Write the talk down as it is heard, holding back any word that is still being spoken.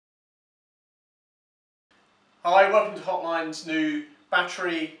Hi, welcome to Hotline's new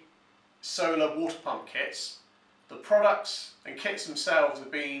battery solar water pump kits. The products and kits themselves have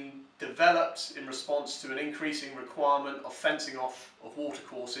been developed in response to an increasing requirement of fencing off of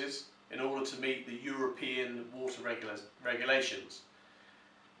watercourses in order to meet the European water regulations.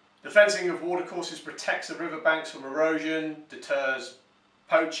 The fencing of watercourses protects the riverbanks from erosion, deters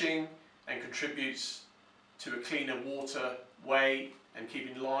poaching and contributes to a cleaner waterway and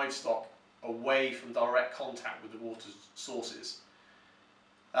keeping livestock away from direct contact with the water sources.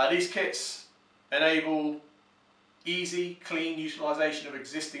 These kits enable easy, clean utilisation of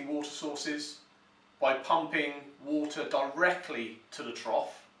existing water sources by pumping water directly to the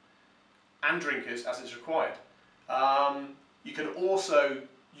trough and drinkers as it's required. You can also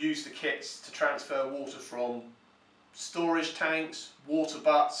use the kits to transfer water from storage tanks, water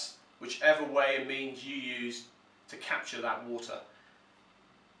butts, whichever way and means you use to capture that water.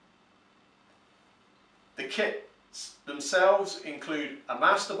 The kits themselves include a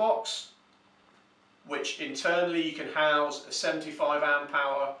master box, which internally you can house a 75 amp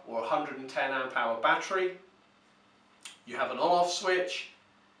hour or 110 amp hour battery. You have an on-off switch,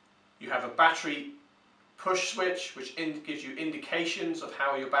 you have a battery push switch which gives you indications of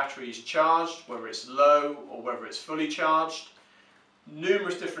how your battery is charged, whether it's low or whether it's fully charged.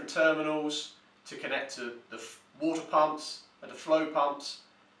 Numerous different terminals to connect to the water pumps and the flow pumps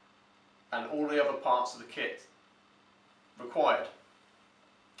and all the other parts of the kit required.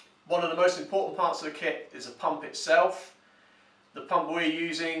 One of the most important parts of the kit is the pump itself. The pump we're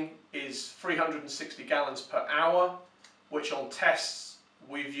using is 360 gallons per hour, which on tests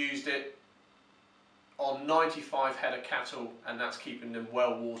we've used it on 95 head of cattle, and that's keeping them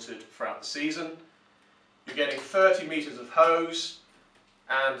well watered throughout the season. You're getting 30 meters of hose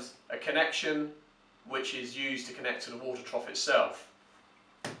and a connection which is used to connect to the water trough itself.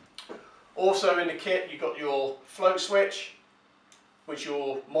 Also in the kit you've got your float switch, which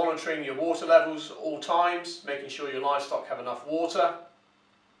you're monitoring your water levels at all times, making sure your livestock have enough water.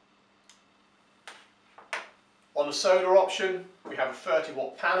 On the solar option we have a 30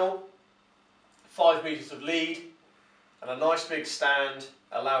 watt panel, 5 meters of lead and a nice big stand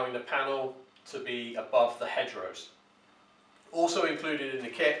allowing the panel to be above the hedgerows. Also included in the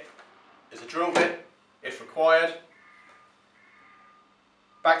kit is a drill bit if required.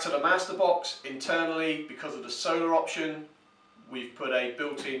 Back to the master box, internally because of the solar option we've put a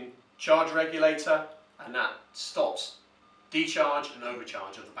built-in charge regulator, and that stops decharge and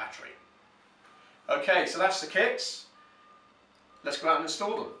overcharge of the battery. Okay, so that's the kits. Let's go out and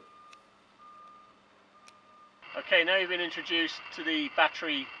install them. Okay, now you've been introduced to the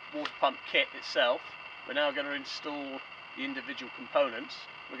battery water pump kit itself. We're now going to install the individual components.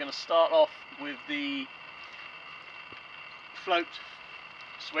 We're going to start off with the float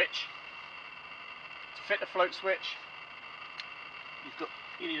switch. To fit the float switch,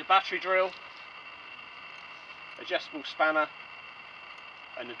 you need a battery drill, adjustable spanner,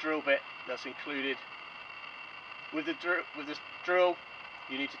 and the drill bit that's included. With the drill,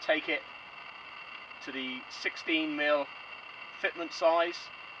 you need to take it to the 16mm fitment size.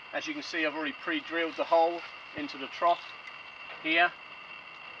 As you can see, I've already pre-drilled the hole into the trough here.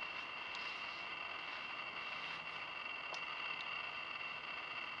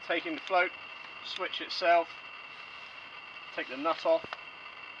 Taking the float switch itself, take the nut off,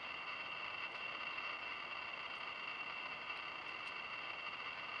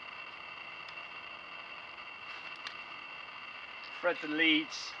 thread the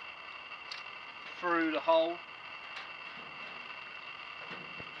leads through the hole,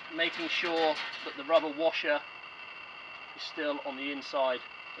 making sure that the rubber washer is still on the inside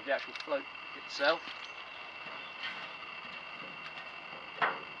of the actual float itself.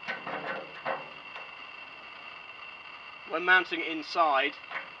 When mounting it inside,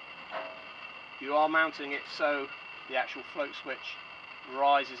 you are mounting it so the actual float switch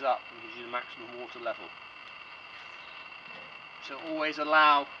rises up and gives you the maximum water level. So always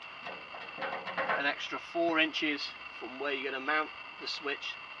allow an extra 4 inches from where you're going to mount the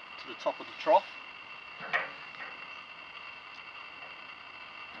switch to the top of the trough.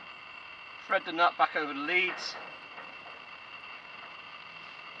 Thread the nut back over the leads.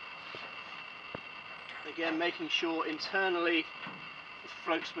 Again, making sure internally the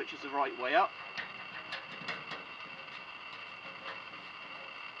float switch is the right way up.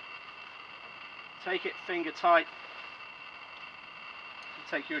 Take it finger tight.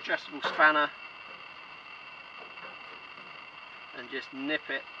 Take your adjustable spanner and just nip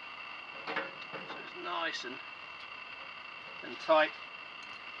it so it's nice and tight.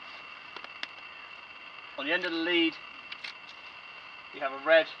 On the end of the lead you have a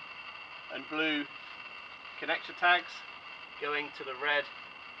red and blue connector tags going to the red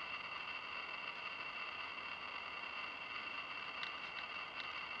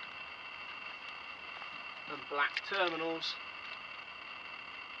and black terminals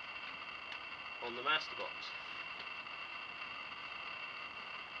on the master box.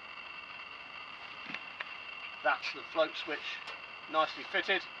 That's the float switch nicely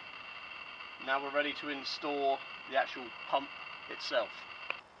fitted. Now we're ready to install the actual pump itself.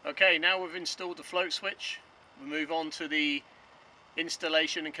 Okay, now we've installed the float switch, we move on to the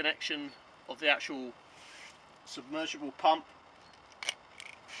installation and connection of the actual submersible pump.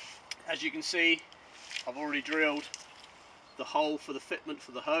 As you can see, I've already drilled the hole for the fitment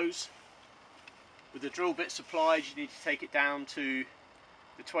for the hose. With the drill bit supplied, you need to take it down to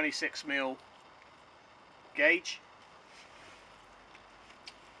the 26mm gauge.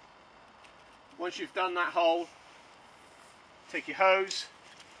 Once you've done that hole, take your hose,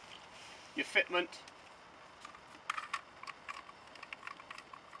 your fitment,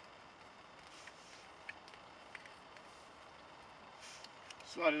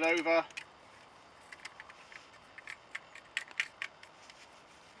 slide it over,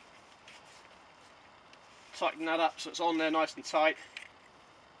 tighten that up so it's on there nice and tight.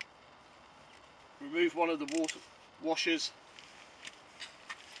 Remove one of the water washers,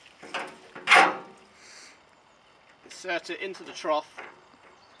 insert it into the trough,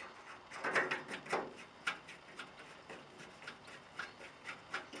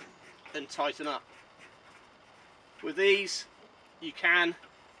 and tighten up. With these you can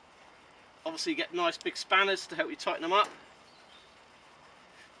obviously get nice big spanners to help you tighten them up,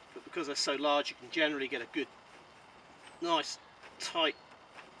 but because they're so large you can generally get a good nice tight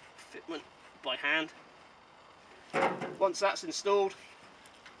fitment by hand. Once that's installed,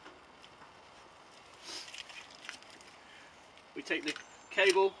 we take the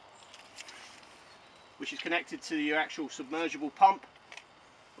cable which is connected to your actual submersible pump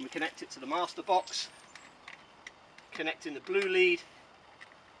and we connect it to the master box, connecting the blue lead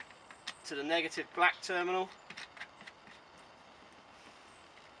to the negative black terminal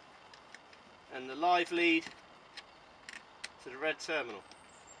and the live lead to the red terminal.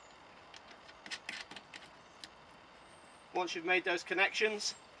 Once you've made those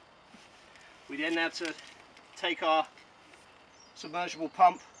connections, we then have to take our submersible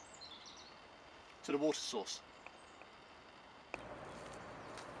pump to the water source.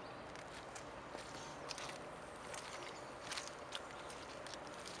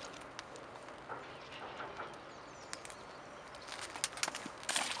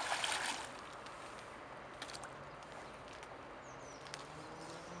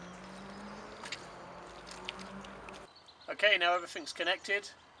 Okay, now everything's connected.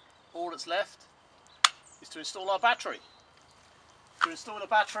 All that's left is to install our battery. To install the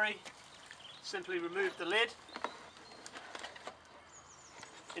battery, simply remove the lid.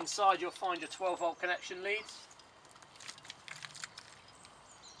 Inside you'll find your 12-volt connection leads.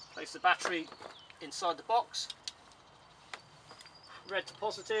 Place the battery inside the box. Red to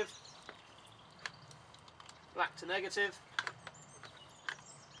positive, black to negative.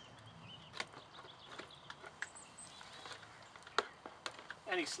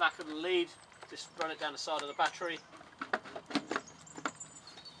 Any slack of the lead, just run it down the side of the battery.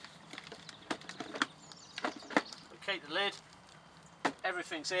 Locate the lid,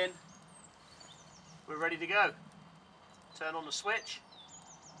 everything's in, we're ready to go. Turn on the switch.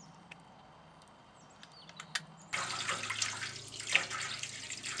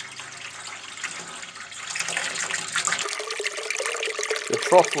 The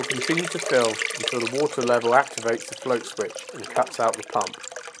trough will continue to fill until the water level activates the float switch and cuts out the pump.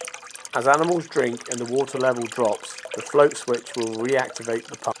 As animals drink and the water level drops, the float switch will reactivate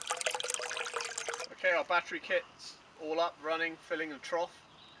the pump. Okay, our battery kit's all up, running, filling the trough.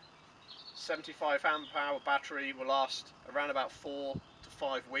 75 amp hour battery will last around about 4 to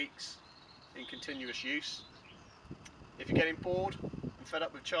 5 weeks in continuous use. If you're getting bored and fed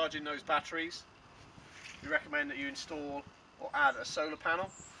up with charging those batteries, we recommend that you install or add a solar panel.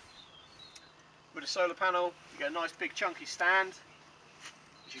 With a solar panel you get a nice big chunky stand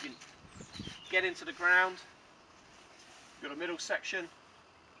which you can get into the ground. You've got a middle section,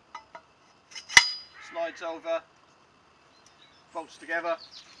 slides over, bolts together.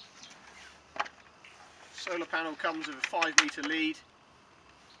 Solar panel comes with a 5-meter lead.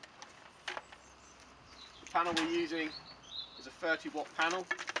 The panel we're using is a 30-watt panel.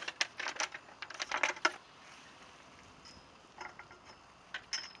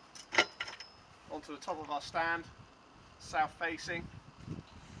 Onto the top of our stand, south facing.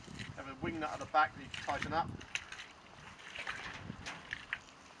 Have a wing nut at the back that you can tighten up.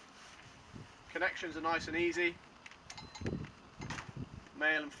 connections are nice and easy,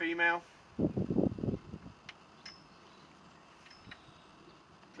 male and female.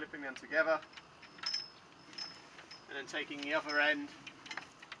 Clipping them together and then taking the other end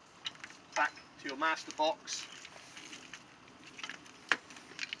back to your master box. So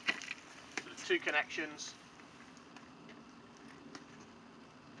there's two connections.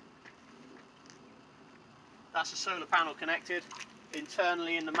 That's a solar panel connected.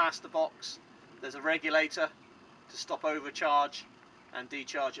 Internally in the master box there's a regulator to stop overcharge and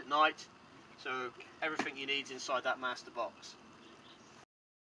decharge at night. So everything you need is inside that master box.